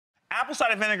apple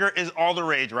cider vinegar is all the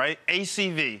rage, right?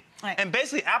 ACV. Right. And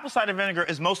basically, apple cider vinegar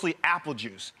is mostly apple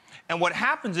juice. And what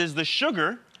happens is the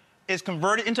sugar is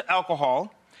converted into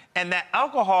alcohol, and that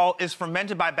alcohol is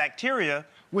fermented by bacteria,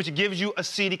 which gives you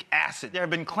acetic acid. There have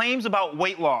been claims about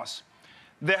weight loss.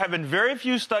 There have been very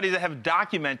few studies that have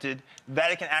documented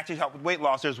that it can actually help with weight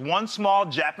loss. There's one small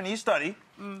Japanese study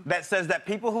that says that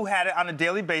people who had it on a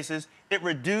daily basis, it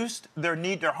reduced their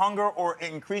hunger, or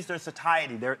it increased their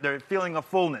satiety, their feeling of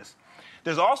fullness.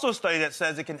 There's also a study that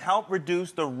says it can help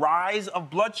reduce the rise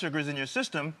of blood sugars in your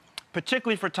system,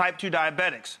 particularly for type 2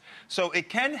 diabetics. So it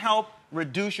can help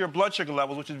reduce your blood sugar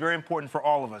levels, which is very important for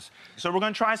all of us. So we're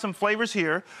going to try some flavors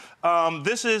here.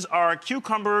 This is our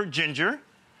cucumber ginger.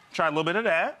 Try a little bit of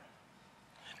that.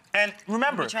 And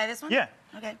remember... Can we try this one? Yeah.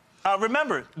 Okay.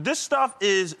 Remember, this stuff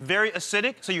is very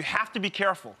acidic, so you have to be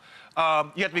careful. You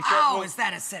have to be careful. Oh, is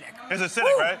that acidic? It's acidic,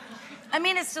 Woo! right? I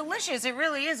mean, it's delicious. It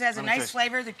really is. It has a nice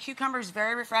flavor. The cucumber is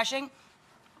very refreshing,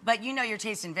 but you know you're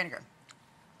tasting vinegar.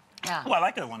 Yeah. Oh, I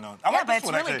like that one, though. I like but this it's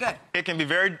one, really actually. good. It can be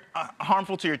very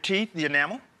harmful to your teeth, the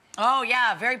enamel. Oh,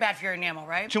 yeah, very bad for your enamel,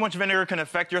 right? Too much vinegar can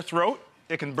affect your throat.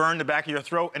 It can burn the back of your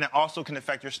throat, and it also can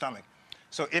affect your stomach.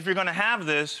 So if you're going to have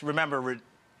this, remember,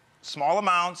 small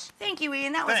amounts. Thank you,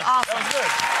 Ian. That was Thanks. awesome. That was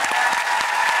good.